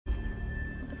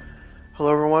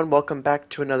Hello everyone, welcome back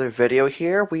to another video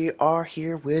here. We are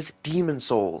here with Demon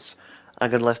Souls.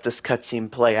 I'm gonna let this cutscene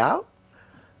play out.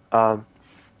 Um,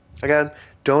 Again,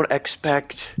 don't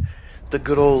expect the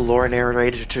good old lore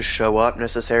narrator to show up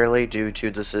necessarily due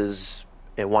to this is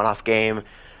a one-off game.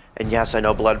 And yes, I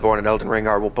know Bloodborne and Elden Ring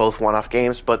are both one-off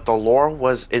games, but the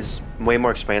lore is way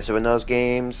more expansive in those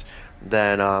games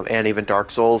than and even Dark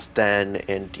Souls than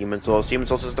in Demon Souls. Demon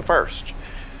Souls is the first.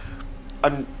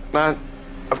 I'm not,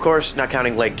 of course, not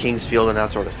counting like Kingsfield and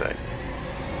that sort of thing.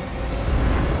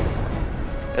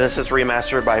 And this is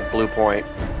remastered by Blue Point.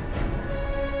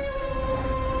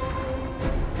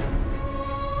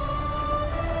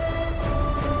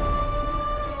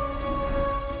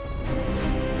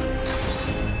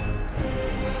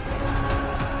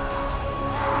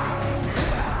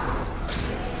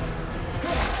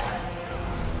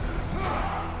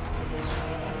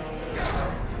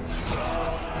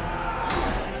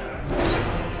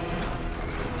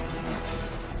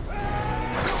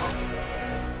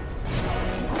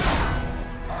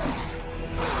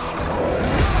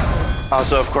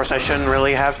 Also, of course, I shouldn't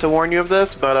really have to warn you of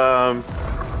this, but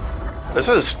this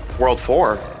is World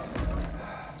 4.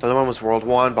 The other one was World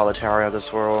 1, Boletaria.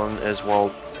 This one is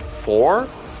World 4?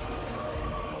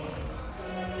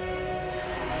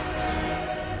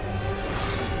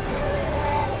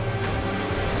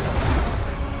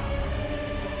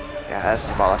 Yeah, this is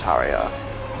Boletaria.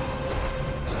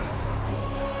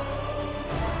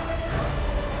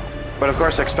 But of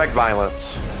course, expect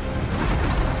violence.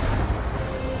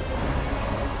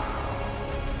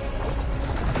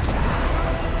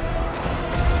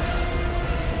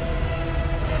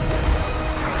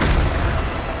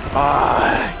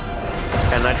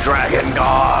 And the Dragon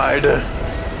God!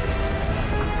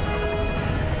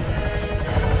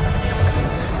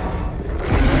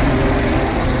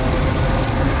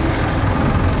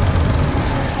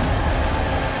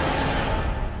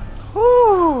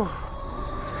 Whew.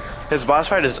 His boss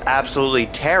fight is absolutely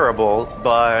terrible,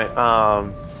 but,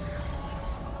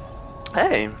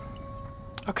 hey.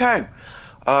 Okay.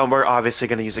 We're obviously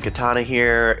going to use a katana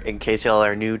here. In case y'all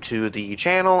are new to the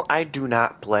channel, I do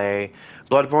not play.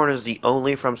 Bloodborne is the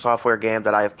only From Software game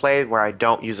that I have played where I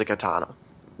don't use a katana.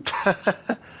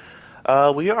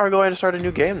 We are going to start a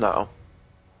new game, though.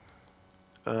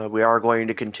 We are going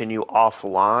to continue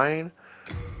offline.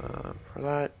 For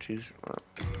that, choose...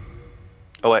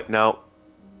 Oh, wait, no.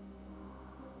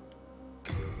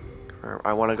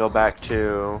 I want to go back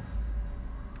to...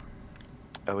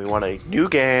 we want a new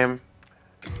game.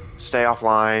 Stay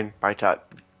offline by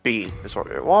tap B is what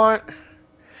we want.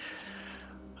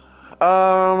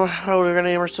 Oh, we're gonna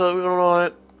name ourselves. We don't know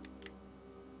it.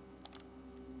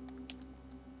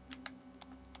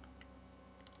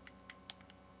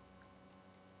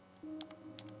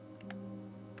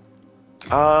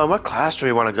 What class do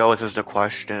we want to go with is the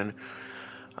question.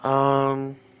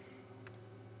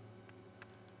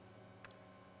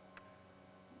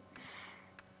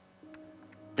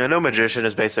 I know magician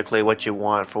is basically what you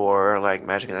want for like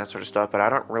magic and that sort of stuff, but I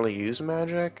don't really use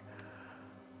magic.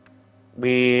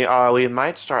 We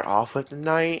might start off with the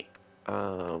knight.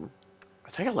 I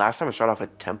think last time we started off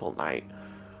with temple knight,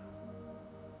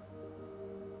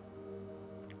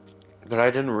 but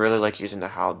I didn't really like using the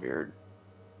halberd.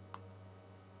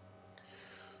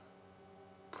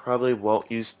 Probably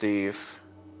won't use thief.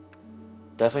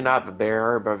 Definitely not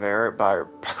Bavarian.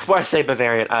 Why I say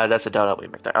Bavarian? That's a donut we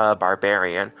make there.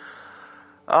 Barbarian.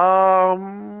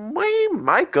 We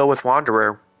might go with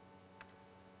Wanderer.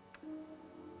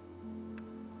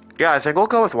 Yeah, I think we'll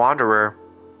go with Wanderer.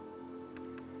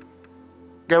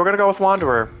 Yeah, we're gonna go with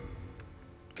Wanderer.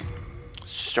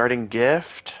 Starting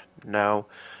gift? No.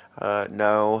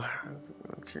 No.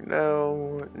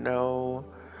 No. No.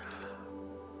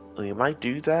 We might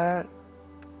do that.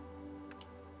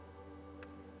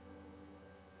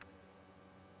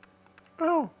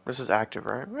 Oh, this is active,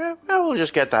 right? We'll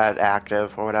just get that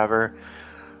active or whatever.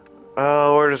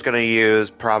 Oh, we're just gonna use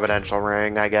Providential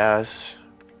Ring, I guess.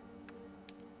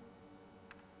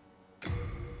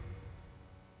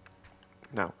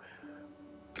 No.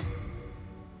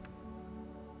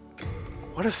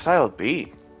 What does Style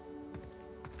be?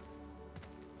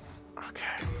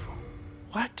 Okay.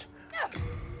 What?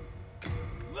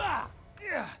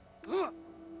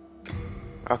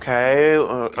 Okay,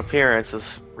 appearance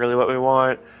is really what we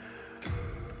want.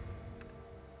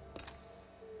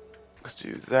 Let's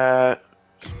do that.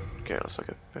 Okay, let's look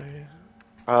at face.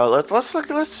 Let's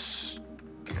look at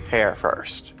hair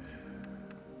first.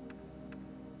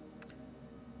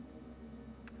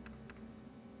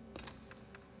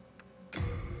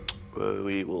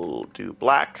 We will do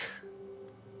black.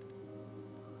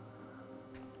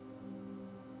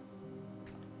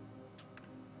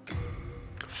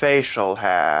 facial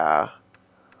hair.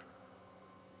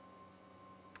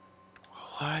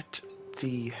 What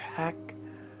the heck?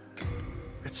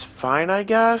 It's fine, I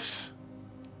guess.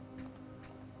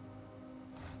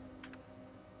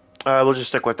 We'll just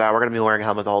stick with that. We're gonna be wearing a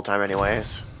helmet the whole time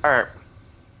anyways. Alright.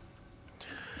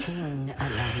 King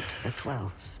Alant the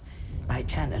 12th, by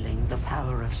channeling the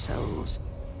power of souls,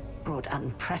 brought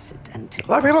unprecedented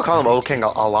A lot of people call him Old King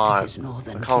prosperity to Alant. his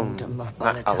northern They call kingdom him of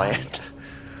not Boletaria. Alant.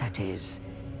 That is,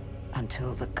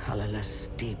 until the colorless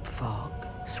deep fog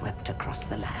swept across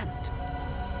the land.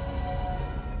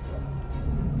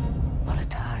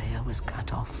 Boletaria was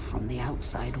cut off from the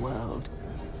outside world,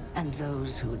 and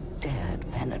those who dared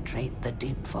penetrate the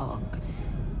deep fog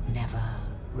never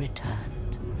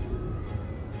returned.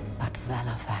 But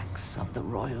Valifax of the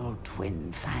Royal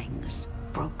Twin Fangs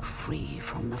broke free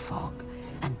from the fog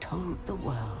and told the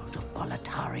world of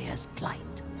Boletaria's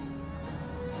plight.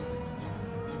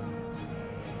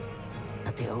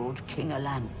 That the old King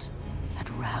Alant had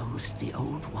roused the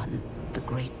Old One, the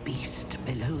great beast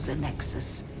below the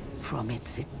Nexus, from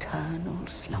its eternal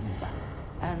slumber,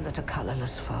 and that a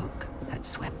colorless fog had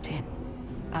swept in,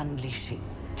 unleashing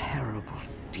terrible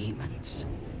demons.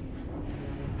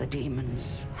 The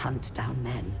demons hunt down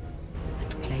men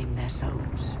and claim their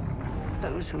souls.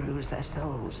 Those who lose their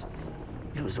souls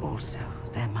lose also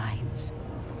their minds.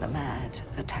 The mad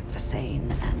attack the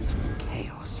sane, and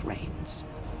chaos reigns.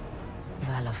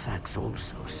 Valifax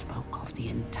also spoke of the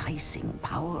enticing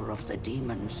power of the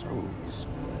demon souls.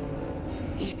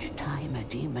 Each time a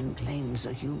demon claims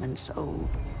a human soul,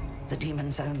 the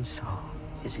demon's own soul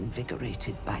is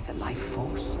invigorated by the life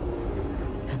force.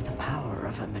 And the power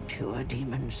of a mature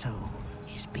demon soul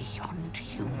is beyond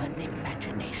human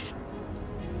imagination.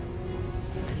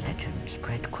 The legend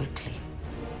spread quickly.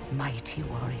 Mighty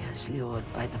warriors lured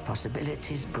by the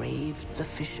possibilities braved the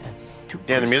fissure to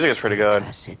Yeah, the music is pretty good.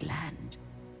 Cursed land,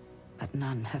 but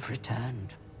none have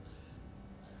returned.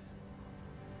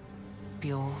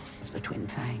 Pure of the Twin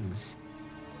Fangs,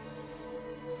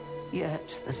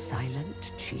 Yurt the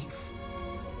Silent Chief,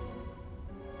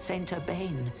 Saint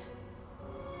Urbane,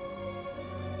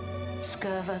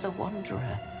 Scurva the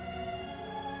Wanderer,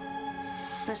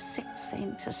 the sixth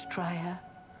Saint Astria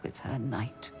with her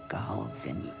knight Garl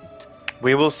Vinland.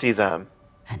 We will see them.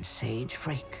 And Sage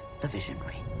Frake the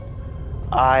Visionary.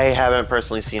 I haven't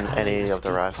personally seen any of the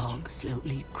Deep rest. fog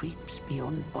slowly creeps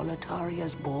beyond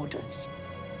Boletaria's borders.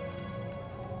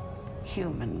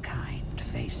 Humankind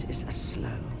faces a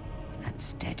slow and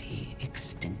steady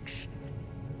extinction.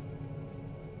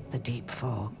 The deep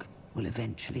fog will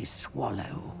eventually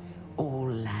swallow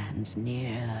all lands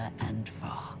near and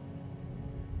far.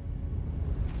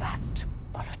 But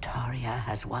Boletaria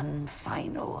has one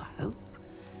final hope.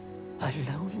 A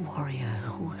lone warrior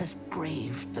who has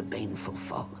braved the baneful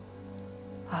fog.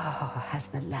 Ah, has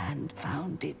the land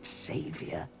found its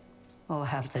savior? Or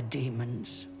have the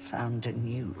demons found a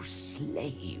new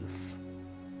slave?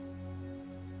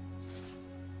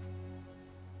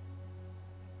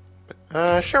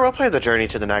 Sure, we'll play the Journey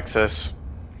to the Nexus.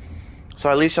 So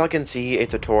at least y'all can see a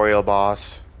tutorial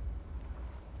boss.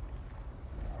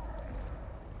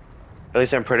 At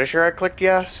least I'm pretty sure I clicked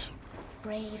yes.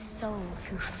 Brave soul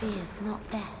who fears not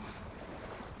death.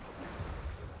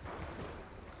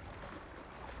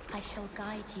 I shall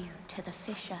guide you to the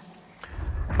fissure.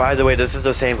 By the way, this is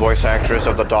the same voice actress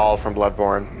of the doll from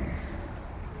Bloodborne.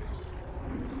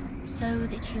 So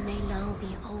that you may lull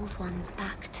the old one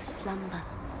back to slumber.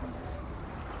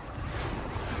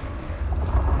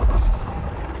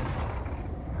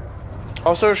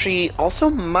 Also, she also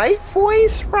might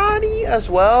voice Ronnie as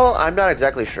well. I'm not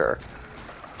exactly sure.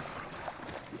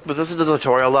 But this is the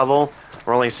tutorial level.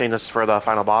 We're only seeing this for the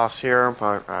final boss here,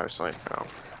 but obviously, you know,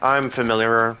 I'm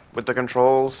familiar with the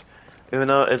controls, even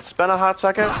though it's been a hot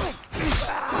second.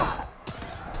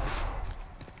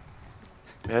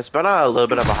 It's been a little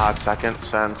bit of a hot second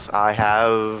since I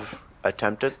have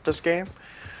attempted this game.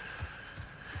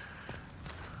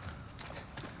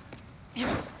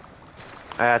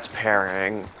 That's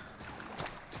parrying.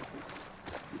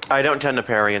 I don't tend to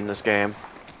parry in this game.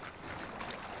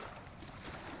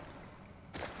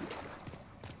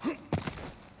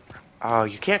 Oh,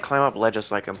 you can't climb up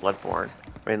ledges like in Bloodborne.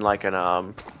 I mean, like in,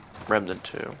 Remnant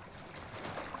 2.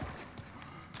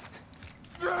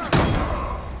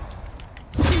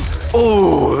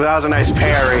 Ooh, that was a nice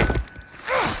parry.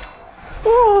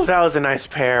 Ooh, that was a nice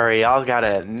parry. I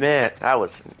gotta admit, that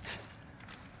was...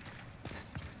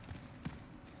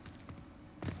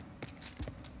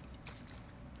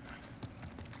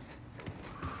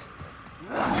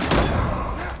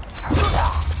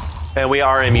 And we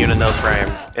are immune in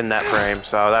that frame,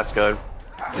 so that's good.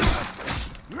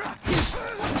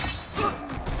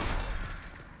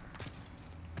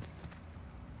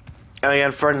 And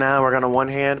again, for now, we're gonna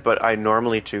one-hand, but I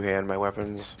normally two-hand my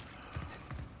weapons.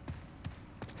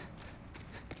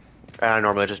 And I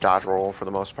normally just dodge roll for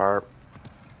the most part.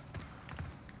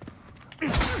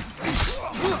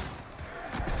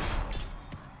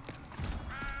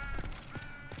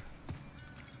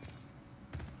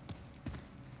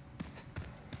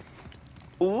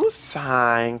 Ooh,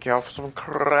 thank you for some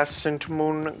crescent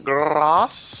moon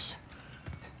grass.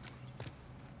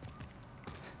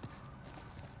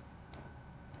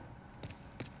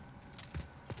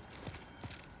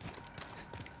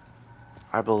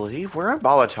 I believe we're in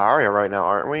Boletaria right now,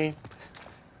 aren't we?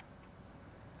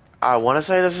 I want to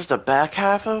say this is the back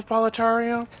half of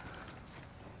Boletaria.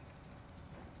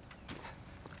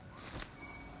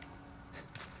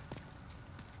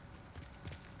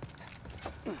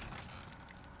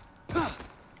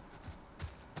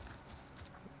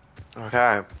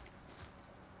 Okay.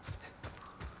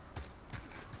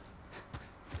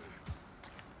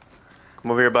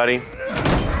 Come over here, buddy.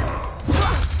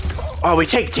 Oh, we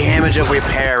take damage if we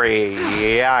parry.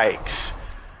 Yikes.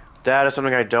 That is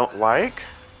something I don't like.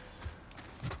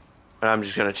 And I'm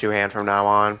just gonna two-hand from now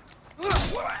on.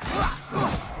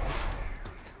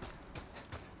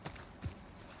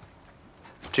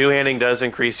 Two-handing does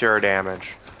increase your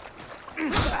damage.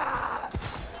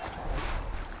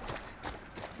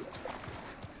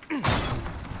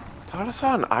 Thought I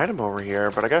saw an item over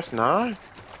here, but I guess not.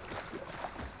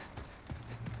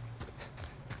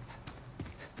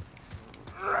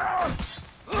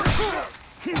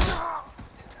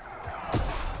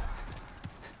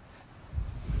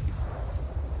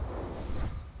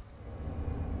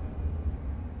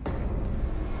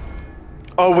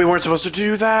 Oh, we weren't supposed to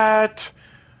do that!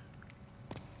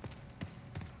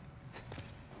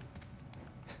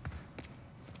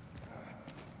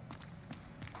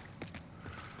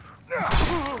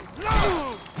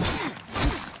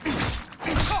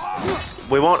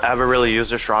 We won't ever really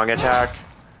use the strong attack.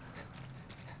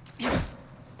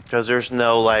 Because there's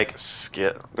no, like,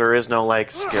 skill. There is no,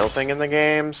 like, skill thing in the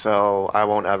game, so I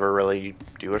won't ever really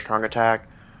do a strong attack.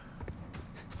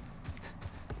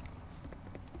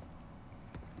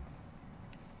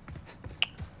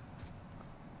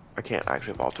 I can't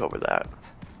actually vault over that.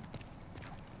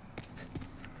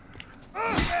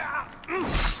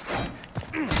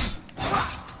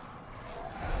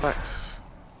 Nice.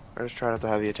 I just try not to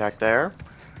have the attack there.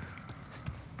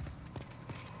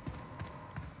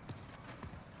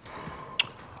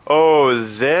 Oh,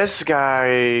 this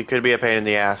guy could be a pain in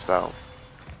the ass, though.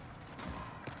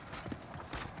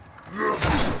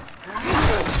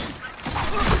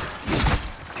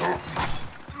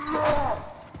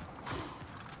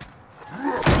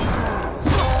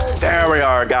 There we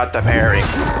are, got the parry.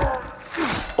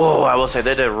 Oh, I will say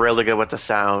they did really good with the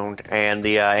sound and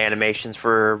the animations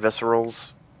for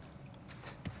viscerals.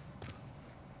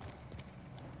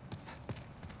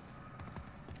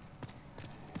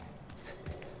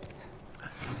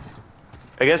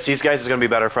 I guess these guys is gonna be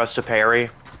better for us to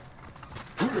parry.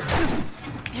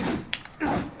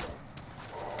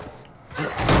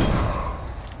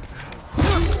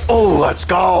 Oh, let's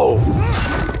go!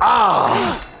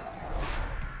 Ah!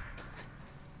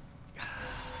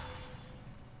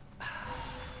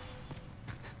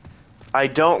 I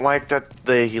don't like that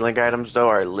the healing items, though,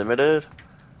 are limited.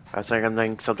 That's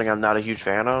something I'm not a huge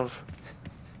fan of.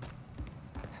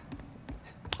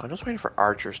 I'm just waiting for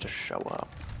archers to show up.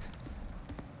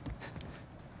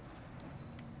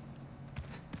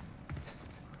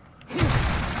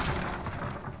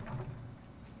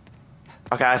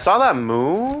 Okay, I saw that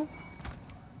move.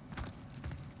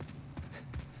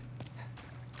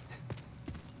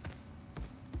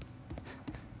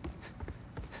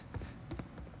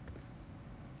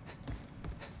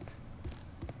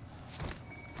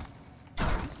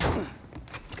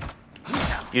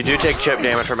 You do take chip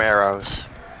damage from arrows.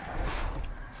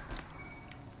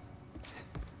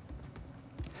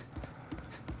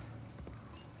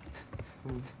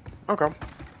 Okay.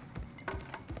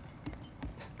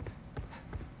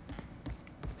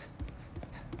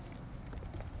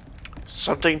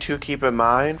 Something to keep in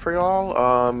mind for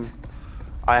y'all,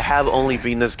 I have only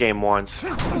beaten this game once.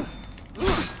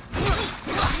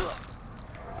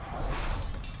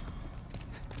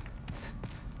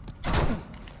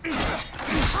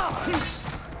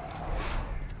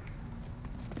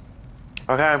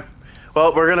 Okay.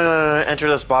 Well, we're gonna enter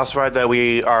this boss fight that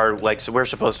we are, like, so we're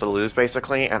supposed to lose,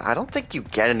 basically, and I don't think you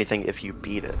get anything if you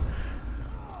beat it.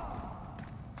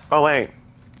 Oh, wait.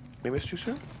 Maybe it's too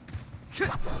soon?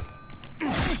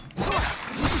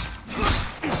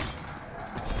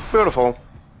 Beautiful.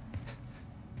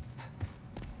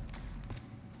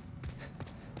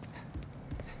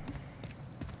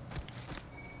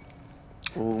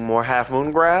 more half moon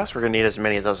grass. We're gonna need as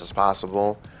many of those as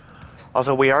possible.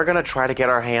 Also, we are gonna try to get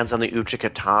our hands on the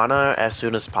Uchigatana as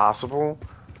soon as possible.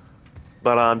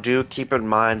 But do keep in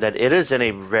mind that it is in a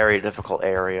very difficult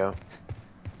area.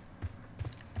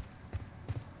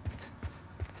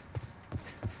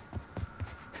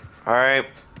 Alright.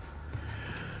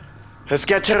 Let's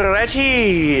get to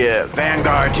ready,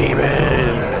 Vanguard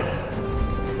Demon!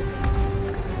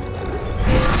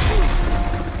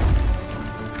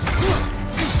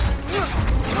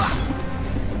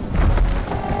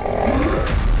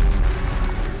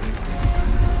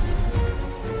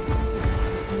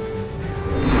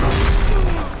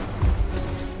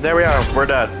 There we are, we're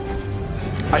dead.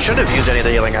 I shouldn't have used any of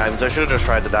the healing items, I should have just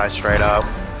tried to die straight up.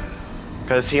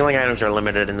 Because healing items are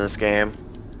limited in this game.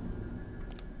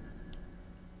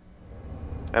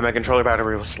 And my controller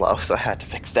battery was slow, so I had to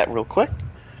fix that real quick.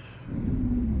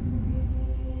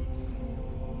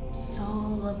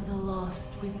 Soul of the lost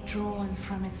withdrawn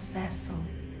from its vessel.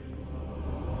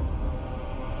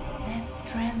 Let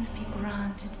strength be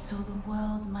granted so the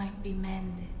world might be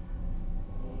mended.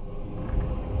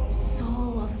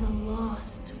 Soul of the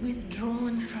lost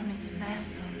withdrawn from its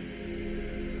vessel.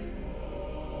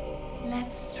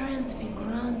 Let strength be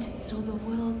granted so the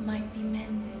world might be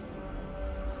mended.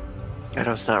 I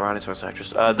know it's not Ronnie's voice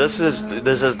actress. This is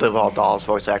the Valdal's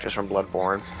voice actress from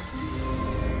Bloodborne.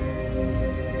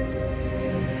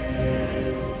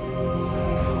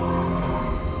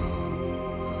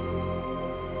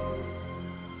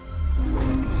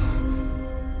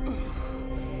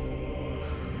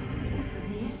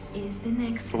 This is the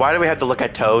Nexus. Why do we have to look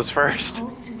at toes first?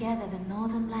 Holds together the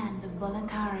northern land of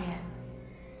Boletaria.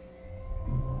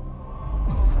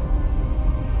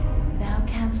 Thou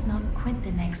canst not quit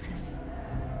the Nexus,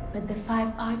 but the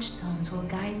 5 archstones will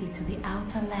guide thee to the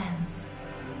outer lands.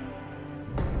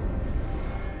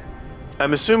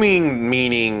 I'm assuming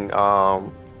meaning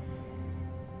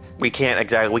we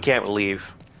can't leave.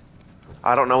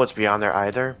 I don't know what's beyond there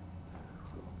either.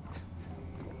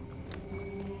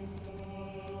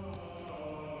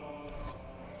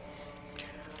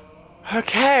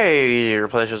 Okay,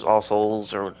 replaces all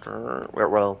souls or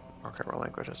well, okay, real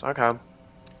languages. Okay.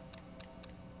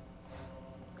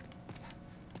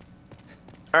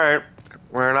 Alright,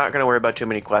 we're not gonna worry about too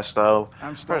many quests though.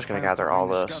 We're just gonna gather all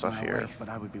the stuff here. But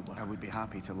I would be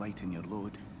happy to lighten your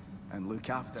load and look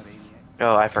after Amy.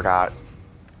 Oh, I forgot.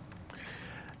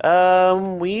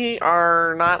 We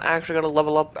are not actually gonna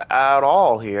level up at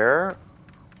all here.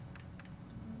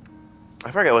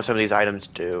 I forget what some of these items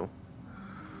do.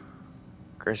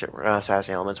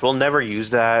 Sassy elements. We'll never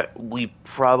use that. We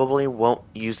probably won't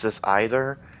use this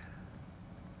either.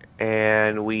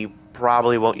 And we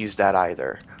probably won't use that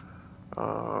either.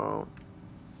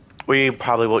 We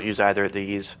probably won't use either of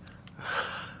these.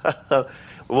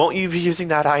 Won't you be using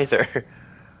that either?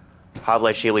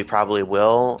 Hoplite Shield we probably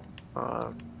will.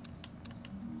 We'll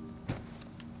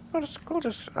just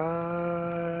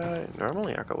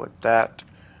normally I'll go with that.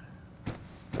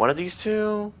 One of these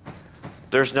two.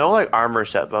 There's no like armor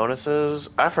set bonuses.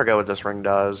 I forget what this ring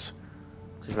does.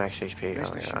 Please max HP.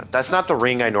 Oh, yeah. That's not the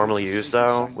ring I normally use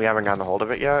though. We haven't gotten a hold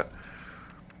of it yet.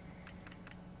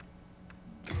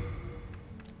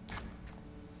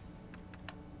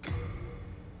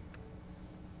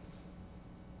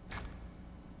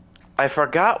 I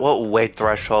forgot what weight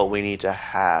threshold we need to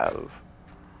have.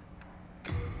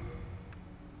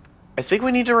 I think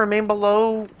we need to remain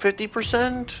below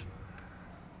 50%.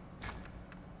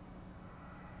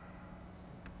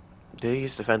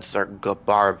 These defenses are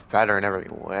better in every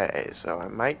way, so I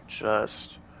might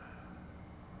just...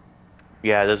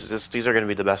 Yeah, these are going to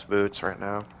be the best boots right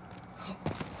now.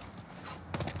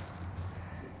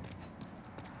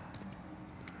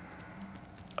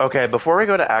 Okay, before we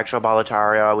go to actual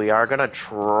Boletaria, we are going to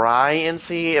try and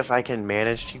see if I can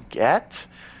manage to get...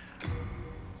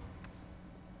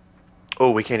 Oh,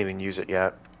 we can't even use it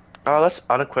yet. Let's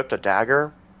unequip the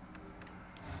dagger.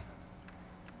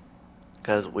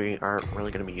 Because we aren't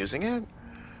really going to be using it?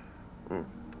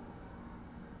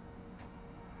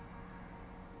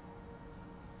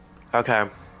 Okay.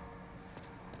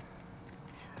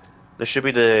 This should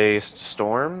be the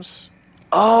storms.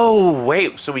 Oh,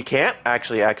 wait. So we can't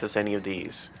actually access any of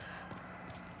these.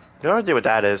 No idea what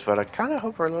that is, but I kind of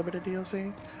hope for a little bit of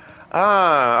DLC.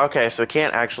 Ah, okay. So we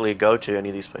can't actually go to any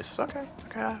of these places. Okay.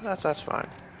 Okay, that's fine.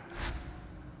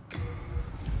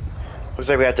 Looks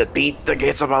like we have to beat the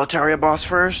Gates of Boletaria boss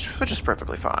first, which is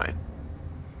perfectly fine.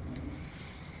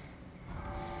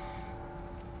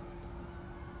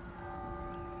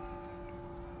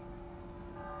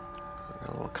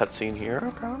 A little cutscene here,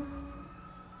 okay.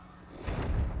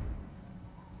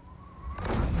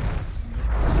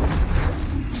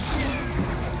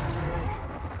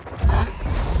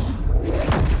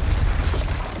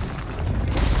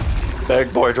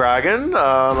 Big boy dragon.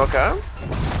 Okay.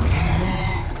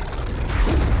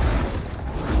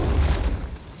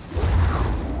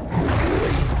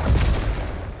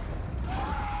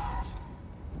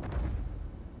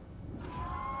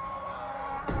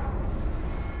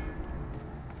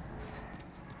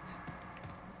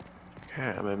 Okay,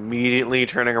 I'm immediately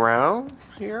turning around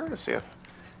here to see if...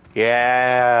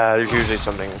 Yeah, there's usually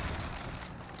something.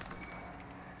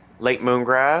 Late moon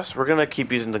grass. We're gonna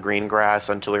keep using the green grass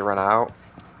until we run out.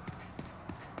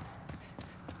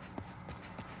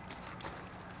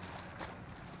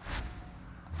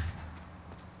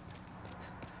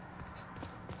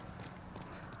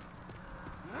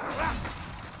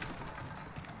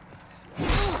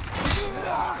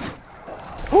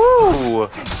 Woo!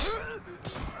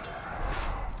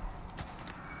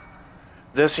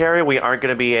 This area we aren't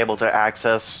going to be able to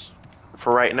access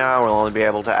for right now. We'll only be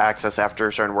able to access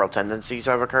after certain world tendencies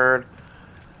have occurred.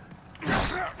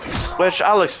 Which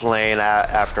I'll explain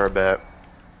after a bit.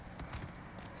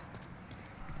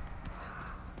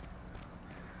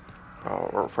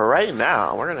 For right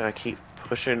now, we're going to keep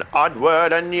pushing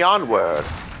onward and onward.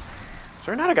 Is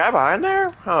there not a guy behind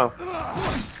there? Oh.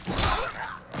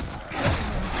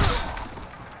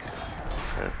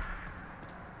 Okay.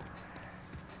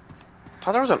 I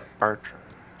thought there was an archer.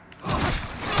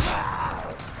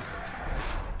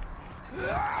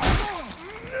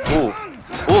 Ooh.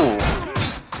 Ooh.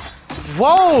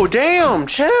 Whoa, damn,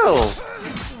 chill.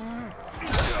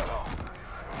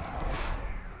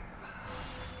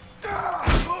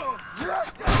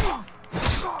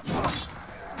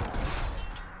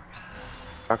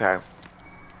 Okay.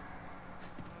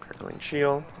 Crippling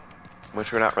shield,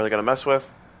 which we're not really gonna mess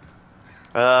with.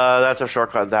 That's a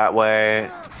shortcut that way.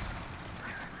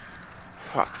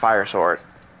 Fire sword.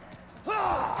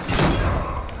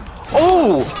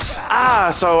 Oh!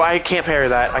 Ah, so I can't parry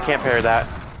that. I can't parry that.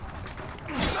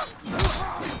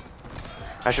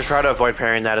 I should try to avoid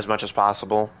parrying that as much as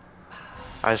possible.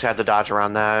 I just had to dodge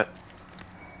around that.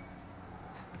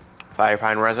 Fire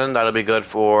pine resin, that'll be good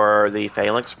for the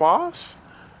phalanx boss.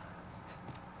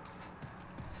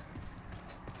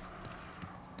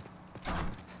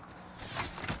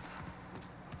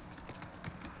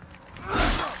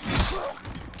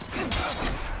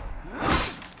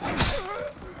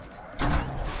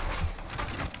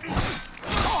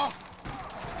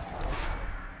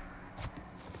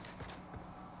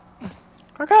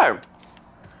 Okay.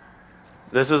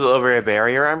 This is over a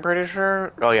barrier, I'm pretty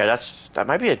sure. Oh yeah, that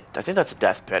might be I think that's a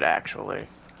death pit actually.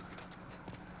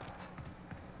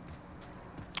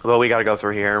 Well, we gotta go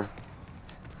through here.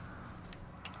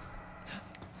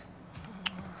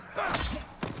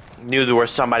 Knew there was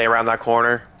somebody around that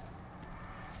corner.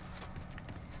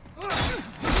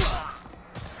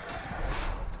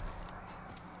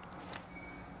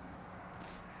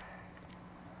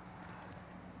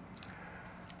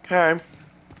 Okay.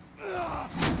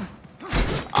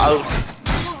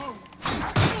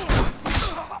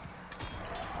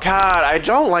 God, I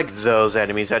don't like those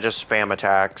enemies that just spam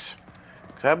attacks.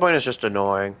 That point is just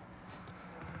annoying.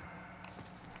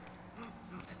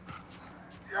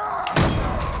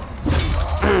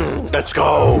 Let's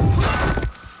go!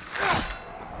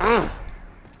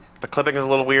 The clipping is a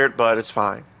little weird, but it's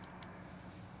fine.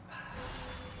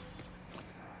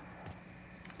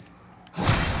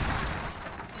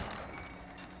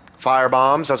 Fire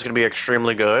bombs, that's going to be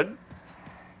extremely good.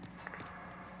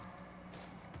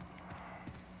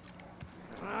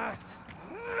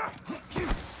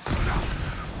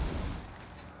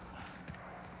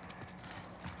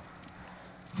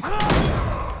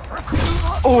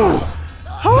 Oh!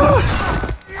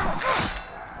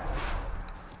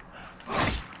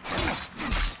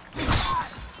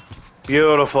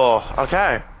 Beautiful.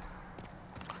 Okay.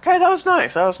 Okay, that was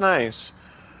nice. That was nice.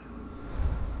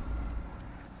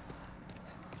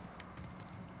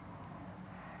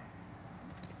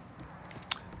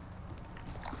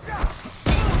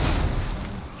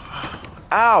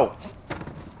 Ow!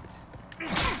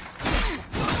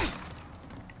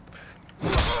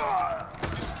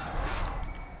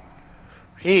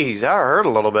 Jeez, that hurt a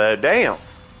little bit. Damn.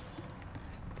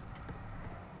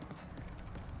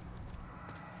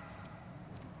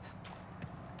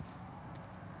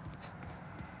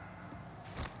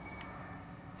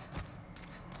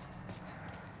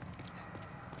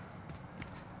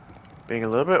 Being a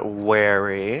little bit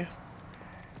wary.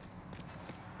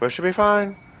 But should be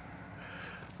fine.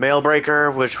 Mail breaker,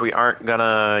 which we aren't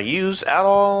gonna use at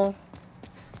all.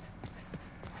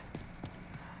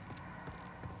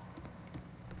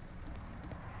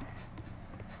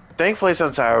 Thankfully,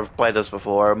 since I've played this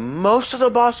before, most of the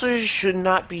bosses should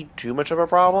not be too much of a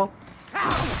problem.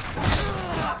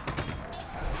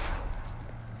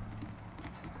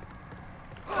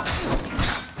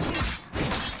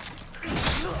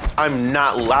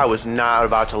 I was not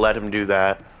about to let him do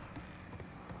that.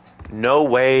 No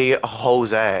way,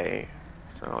 Jose.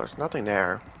 So there's nothing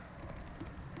there.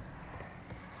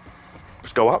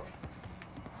 Let's go up.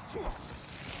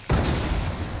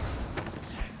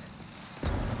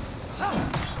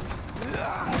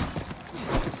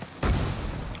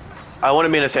 I want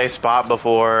to be in a safe spot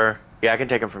before... Yeah, I can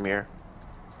take him from here.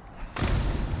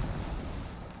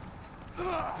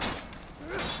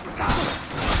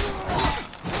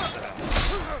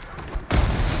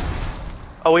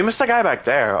 Oh, we missed a guy back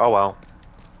there. Oh, well.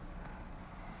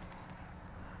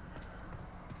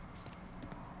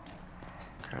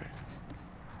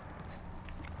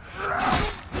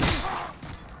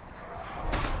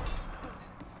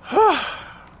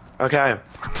 Okay. Okay.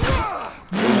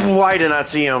 Why did I not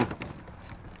see him?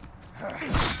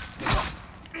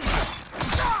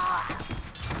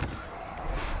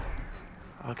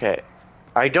 Okay.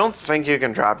 I don't think you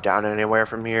can drop down anywhere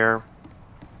from here.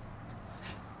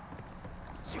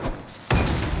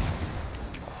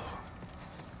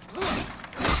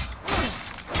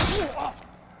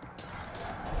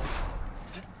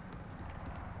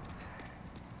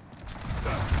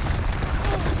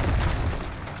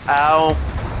 Ow.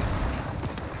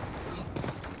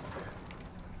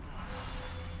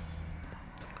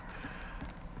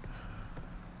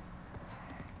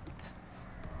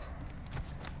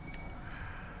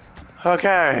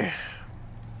 Okay.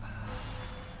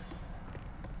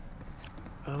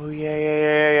 Oh,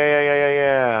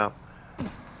 yeah.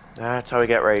 That's how we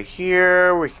get right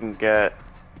here. We can get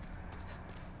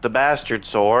the bastard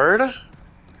sword.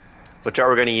 Which are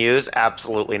we going to use?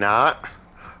 Absolutely not.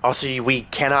 Also, you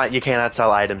cannot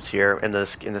sell items here in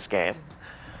this game.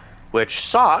 Which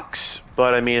sucks,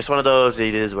 but I mean, it's one of those,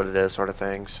 it is what it is sort of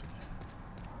things.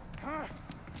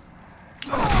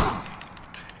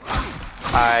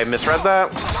 I misread that.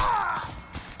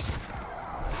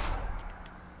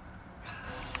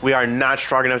 We are not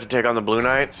strong enough to take on the Blue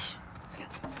Knights.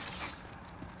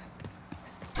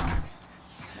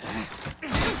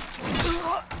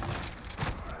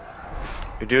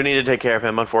 We do need to take care of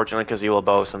him, unfortunately, because he will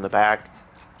bow us in the back.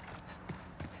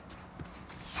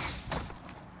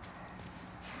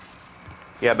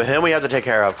 Yeah, but him we have to take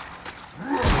care of.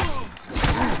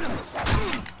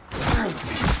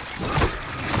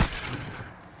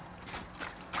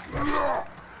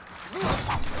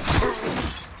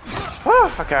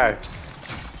 Okay.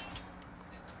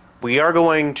 We are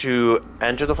going to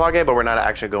enter the floodgate, but we're not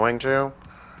actually going to.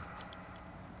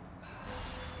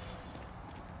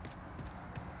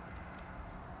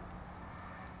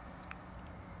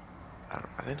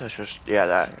 I think that's just, yeah,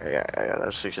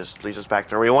 that just leads us back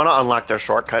there. We want to unlock their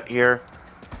shortcut here.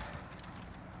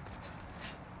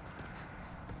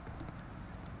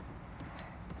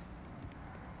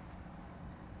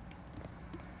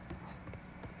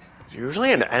 There's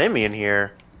usually an enemy in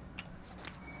here.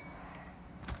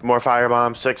 More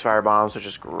firebombs, 6 firebombs, which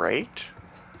is great.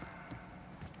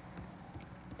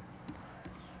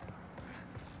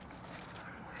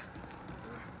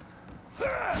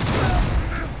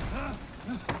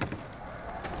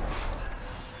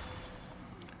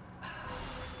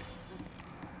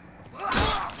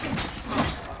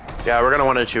 Yeah, we're gonna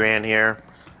want to chew in here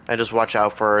and just watch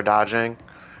out for dodging.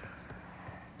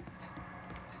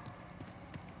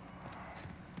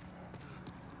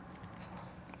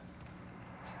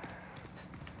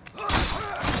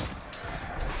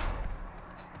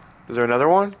 Is there another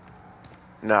one?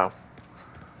 No.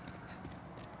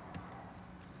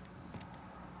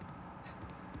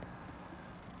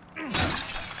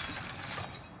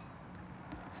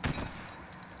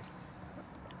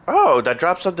 Oh, that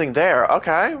dropped something there.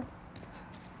 Okay.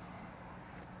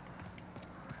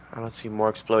 I don't see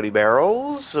more explodey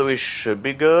barrels, so we should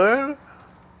be good.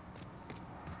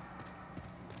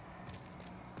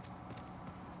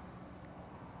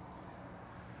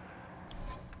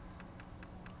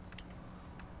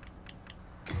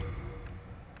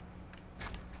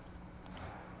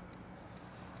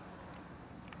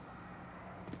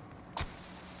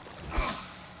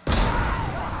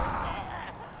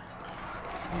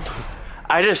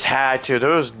 I just had to. There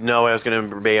was no way I was going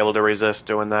to be able to resist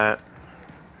doing that.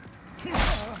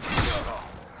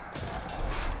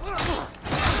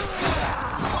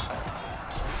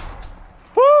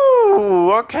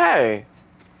 Woo! Okay.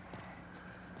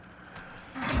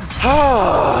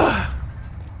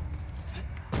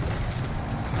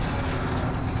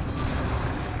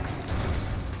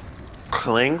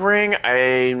 Cling ring?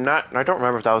 I don't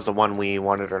remember if that was the one we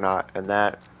wanted or not. And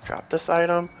that dropped this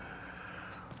item.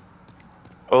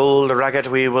 Old racket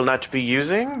we will not be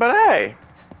using, but hey.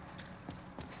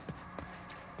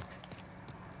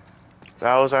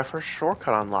 That was our first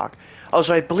shortcut unlock. Oh,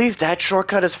 so I believe that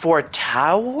shortcut is for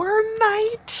Tower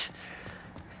Knight?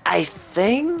 I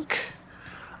think?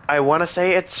 I want to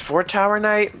say it's for Tower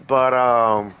Knight, but,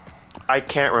 I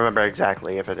can't remember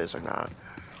exactly if it is or not.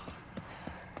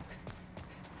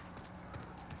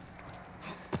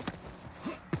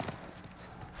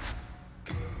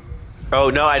 Oh,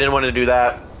 no, I didn't want to do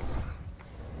that.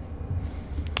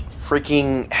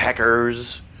 Freaking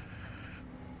hackers.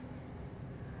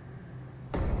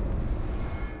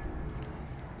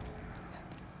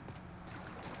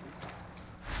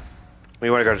 We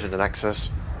want to go to the Nexus.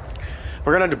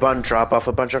 We're going to drop off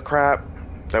a bunch of crap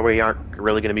that we aren't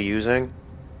really going to be using.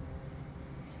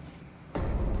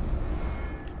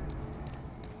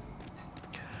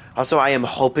 Also, I am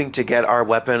hoping to get our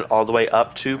weapon all the way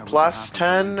up to plus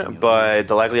 10, but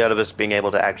the likelihood of us being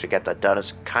able to actually get that done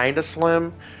is kind of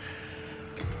slim.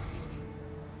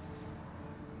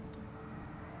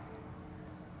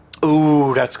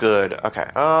 Ooh, that's good. Okay.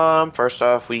 First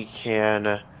off, we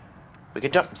can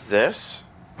dump this,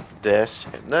 this,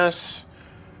 and this.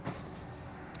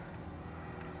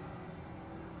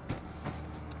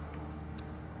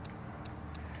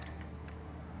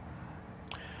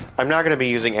 I'm not going to be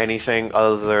using anything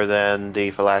other than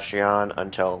the Fallachion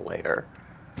until later.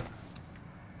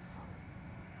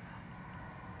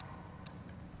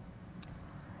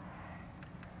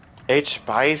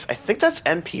 Ps5, I think that's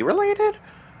MP related?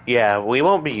 Yeah, we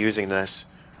won't be using this.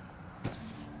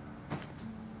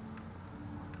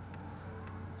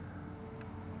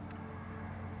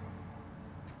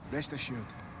 Rest assured,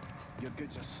 your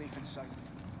goods are safe and sound.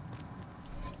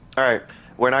 Alright,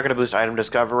 we're not going to boost item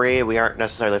discovery. We aren't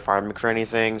necessarily farming for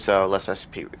anything, so less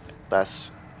SP,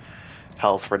 less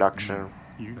health reduction.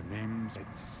 You names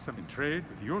in trade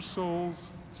with your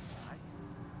souls.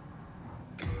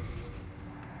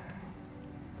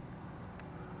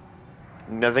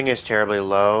 Nothing is terribly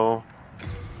low.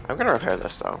 I'm going to repair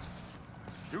this, though.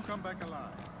 You come back alive.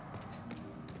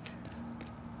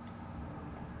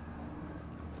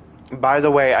 By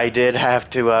the way, I did have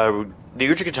to, the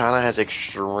Uchi Katana has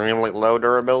extremely low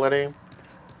durability.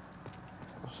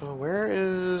 So where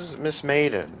is Miss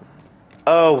Maiden?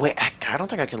 Oh, wait, I don't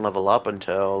think I can level up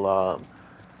until,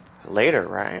 later,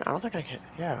 right? I don't think I can,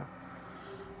 yeah.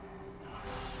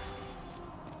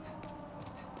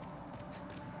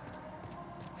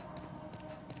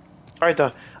 Alright,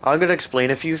 though, I'm going to explain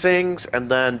a few things, and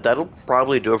then that'll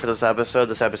probably do it for this episode.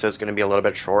 This episode's going to be a little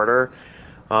bit shorter,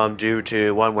 due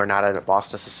to, one, we're not at a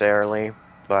boss necessarily,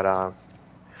 but,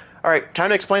 alright, time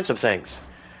to explain some things.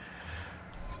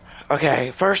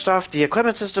 Okay, first off, the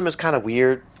equipment system is kind of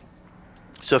weird.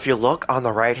 So if you look on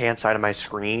the right-hand side of my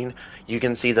screen, you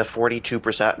can see the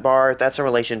 42% bar. That's in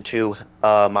relation to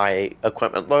my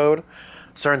equipment load.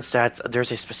 Certain stats,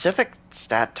 there's a specific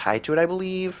stat tied to it, I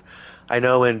believe. I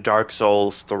know in Dark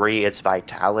Souls 3, it's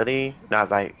Vitality,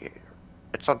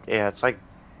 it's like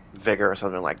Vigor or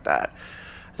something like that.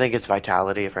 I think it's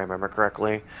Vitality, if I remember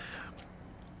correctly.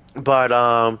 But,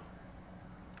 I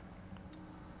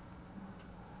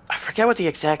forget what the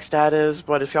exact stat is,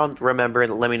 but if y'all remember,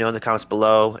 let me know in the comments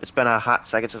below. It's been a hot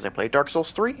second since I played Dark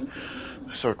Souls 3,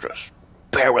 so just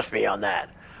bear with me on that.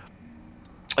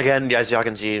 Again, as y'all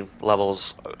can see,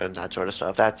 levels and that sort of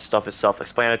stuff. That stuff is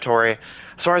self-explanatory.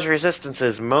 As far as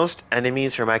resistances, most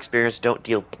enemies, from my experience, don't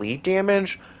deal bleed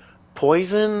damage.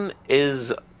 Poison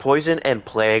and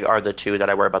Plague are the two that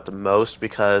I worry about the most,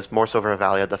 because more so for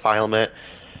Valley of Defilement.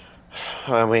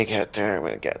 When we get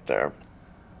there.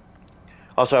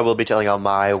 Also, I will be telling y'all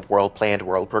my planned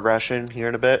world progression here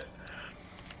in a bit.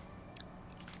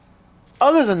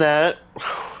 Other than that,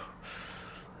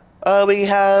 we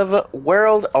have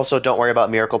world. Also, don't worry about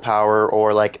miracle power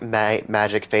or like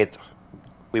magic faith.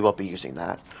 We won't be using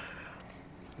that.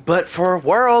 But for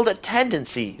world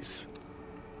tendencies.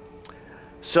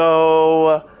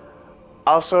 So,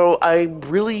 also, I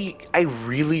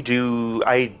really do.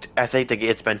 I think that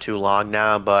it's been too long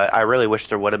now, but I really wish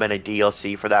there would have been a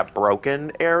DLC for that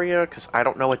broken area, because I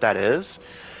don't know what that is.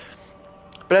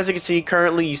 But as you can see,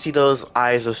 currently you see those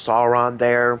Eyes of Sauron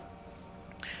there.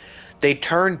 They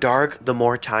turn dark the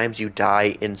more times you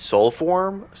die in soul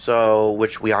form, so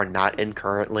which we are not in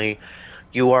currently.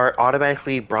 You are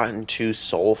automatically brought into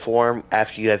soul form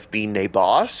after you have beaten a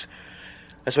boss.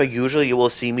 That's why usually you will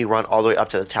see me run all the way up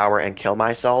to the tower and kill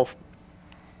myself,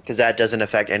 because that doesn't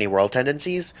affect any world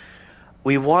tendencies.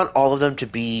 We want all of them to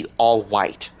be all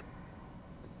white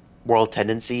world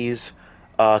tendencies,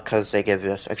 because they give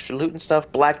us extra loot and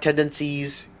stuff. Black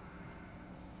tendencies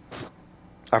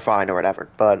are fine or whatever,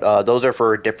 but those are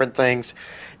for different things.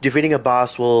 Defeating a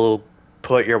boss will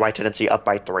put your white tendency up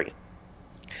by 3.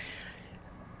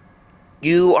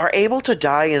 You are able to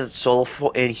die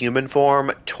in human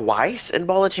form twice in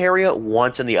Boletaria,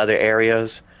 once in the other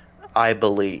areas, I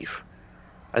believe.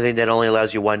 I think that only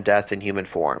allows you one death in human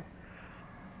form.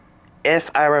 If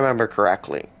I remember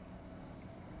correctly.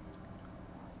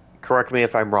 Correct me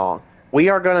if I'm wrong. We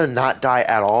are gonna not die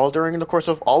at all during the course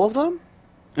of all of them?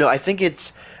 No, I think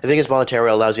it's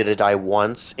Boletaria allows you to die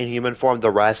once in human form, the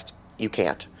rest you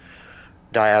can't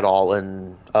die at all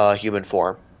in human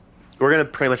form. We're gonna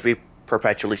pretty much be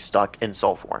perpetually stuck in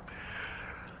soul form.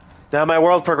 Now my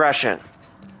world progression.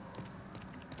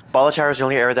 Boletaria is the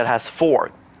only area that has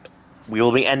 4. We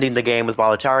will be ending the game with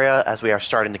Boletaria as we are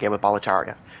starting the game with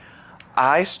Boletaria.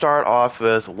 I start off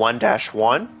with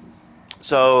 1-1.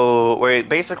 So we're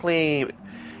basically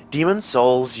Demon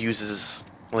Souls uses,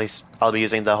 at least I'll be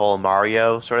using the whole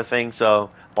Mario sort of thing.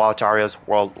 So Boletaria's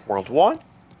World 1.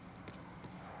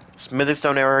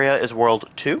 Smithstone area is World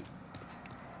 2.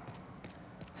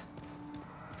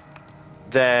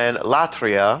 Then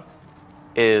Latria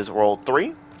is World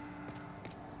 3.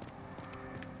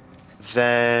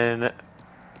 Then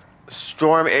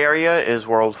Storm area is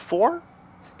World 4.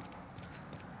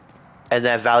 And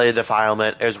then Valley of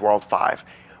Defilement is World 5.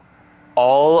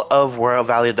 All of World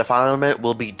Valley of Defilement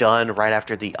will be done right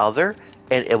after the other,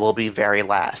 and it will be very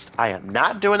last. I am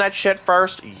not doing that shit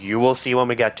first. You will see when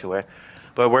we get to it.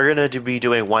 But we're going to be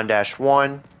doing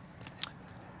 1-1.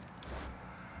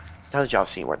 Now that y'all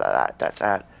seen where that's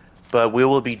at. But we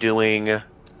will be doing...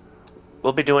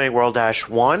 We'll be doing World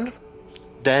 -1,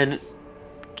 then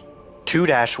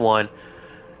 2-1,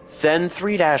 then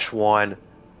 3-1,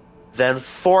 then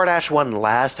 4-1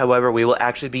 last. However, we will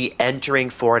actually be entering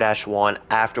 4-1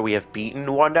 after we have beaten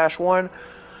 1-1.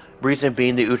 Reason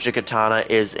being, the Uchigatana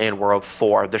is in World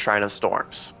 4, the Shrine of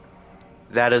Storms.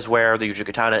 That is where the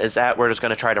Uchigatana is at. We're just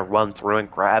going to try to run through and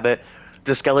grab it.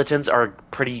 The skeletons are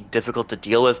pretty difficult to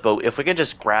deal with, but if we can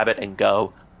just grab it and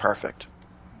go, perfect.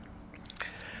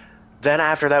 Then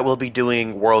after that, we'll be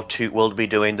doing World 2. We'll be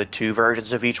doing the 2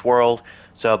 versions of each world.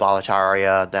 So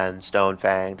Boletaria, then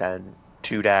Stonefang, then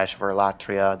 2- for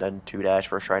Latria, then 2-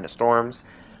 for Shrine of Storms.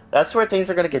 That's where things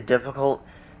are going to get difficult.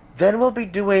 Then we'll be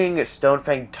doing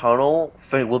Stonefang Tunnel.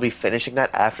 We'll be finishing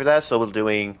that after that. So we're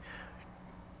doing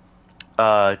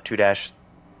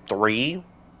 2-3.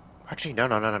 Actually, no.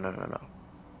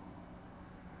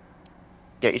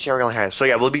 Yeah, each area only has. So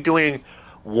yeah, we'll be doing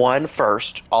 1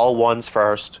 first, all 1s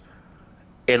first,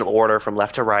 in order from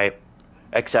left to right,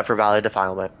 except for Valley of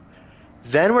Defilement.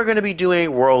 Then we're going to be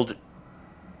doing World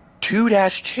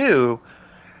 2-2.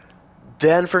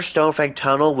 Then for Stonefang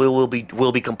Tunnel, we'll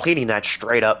be completing that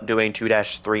straight up, doing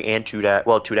 2-3 and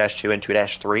 2-2 and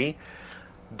 2-3.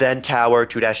 Then Tower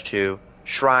 2-2,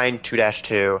 Shrine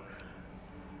 2-2.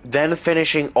 Then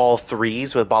finishing all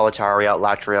 3s with Boletaria,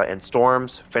 Latria, and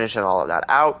Storms, finishing all of that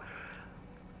out.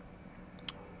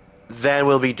 Then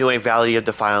we'll be doing Valley of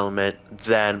Defilement,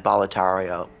 then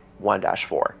Boletaria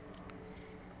 1-4.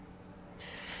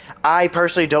 I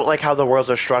personally don't like how the worlds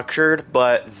are structured,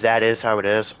 but that is how it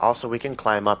is. Also, we can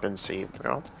climb up and see,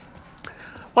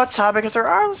 what's up, because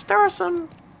there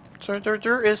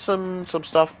is some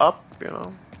stuff up,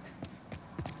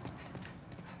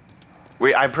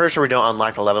 I'm pretty sure we don't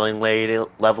unlock the leveling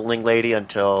lady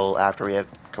until after we have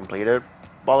completed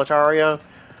Boletaria.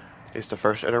 It's the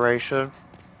first iteration.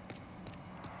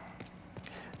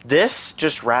 This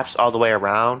just wraps all the way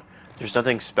around. There's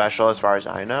nothing special as far as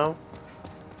I know.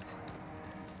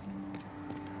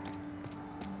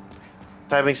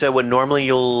 That being said, what normally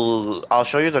I'll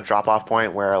show you the drop-off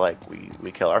point where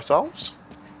we kill ourselves.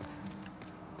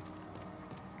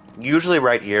 Usually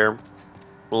right here,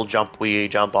 we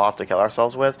jump off to kill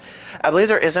ourselves with. I believe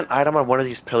there is an item on one of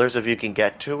these pillars if you can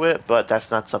get to it, but that's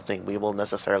not something we will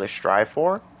necessarily strive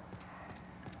for.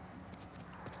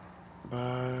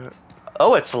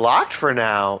 Oh, it's locked for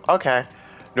now. Okay.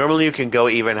 Normally you can go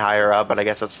even higher up, but I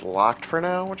guess it's locked for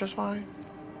now, which is fine.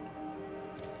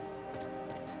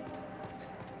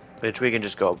 Which we can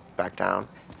just go back down.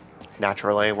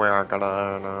 Naturally, we aren't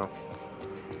gonna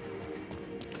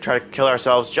try to kill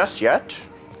ourselves just yet.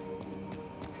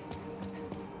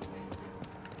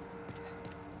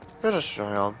 We'll just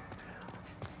try on.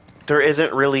 There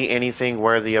isn't really anything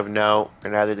worthy of note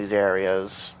in either of these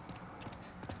areas.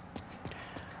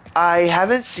 I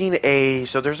haven't seen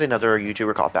so there's another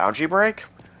YouTuber called Boundary Break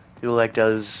who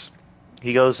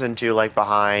he goes into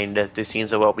behind the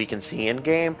scenes of what we can see in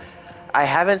game. I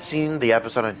haven't seen the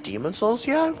episode on Demon Souls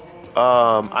yet.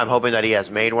 I'm hoping that he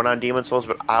has made one on Demon Souls,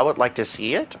 but I would like to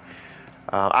see it.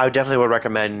 I definitely would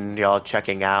recommend y'all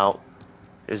checking out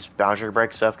his Boundary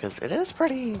Break stuff because it is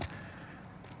pretty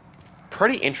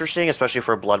interesting, especially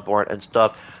for Bloodborne and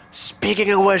stuff. Speaking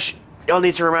of which, Y'all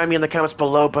need to remind me in the comments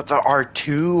below, but there are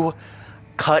 2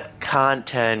 cut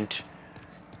content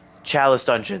Chalice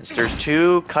dungeons. There's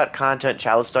 2 cut content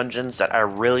Chalice dungeons that I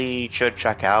really should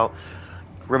check out.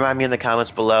 Remind me in the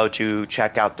comments below to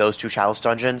check out those 2 Chalice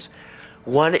dungeons.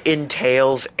 One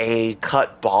entails a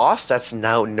cut boss that's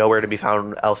now nowhere to be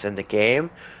found else in the game.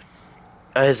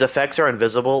 His effects are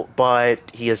invisible, but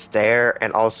he is there,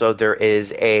 and also there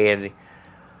is a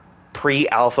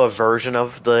pre-alpha version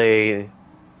of the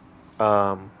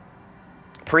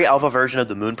pre-alpha version of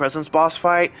the Moon Presence boss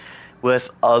fight with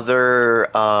other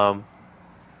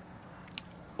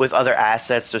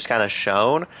assets just kind of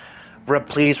shown.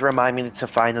 Please remind me to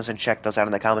find those and check those out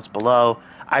in the comments below.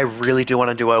 I really do want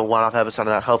to do a one-off episode on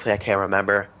that. Hopefully I can't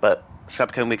remember, but this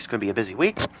upcoming week's going to be a busy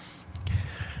week.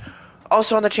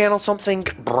 Also on the channel, something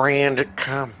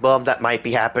that might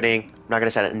be happening. I'm not going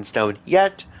to set it in stone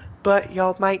yet, but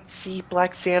y'all might see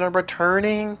Black Santa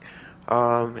returning.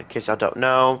 In case y'all don't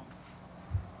know,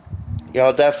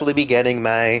 y'all definitely be getting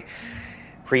my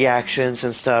reactions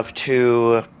and stuff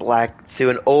to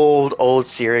an old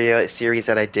series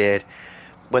that I did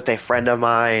with a friend of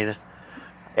mine,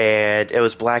 and it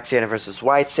was Black Santa versus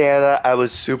White Santa. I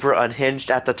was super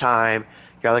unhinged at the time.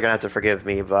 Y'all are gonna have to forgive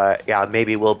me, but yeah,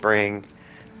 maybe we'll bring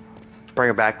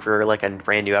it back for like a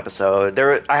brand new episode.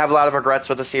 I have a lot of regrets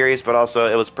with the series, but also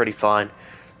it was pretty fun.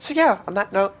 So yeah, on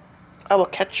that note, I will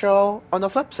catch y'all on the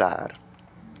flip side.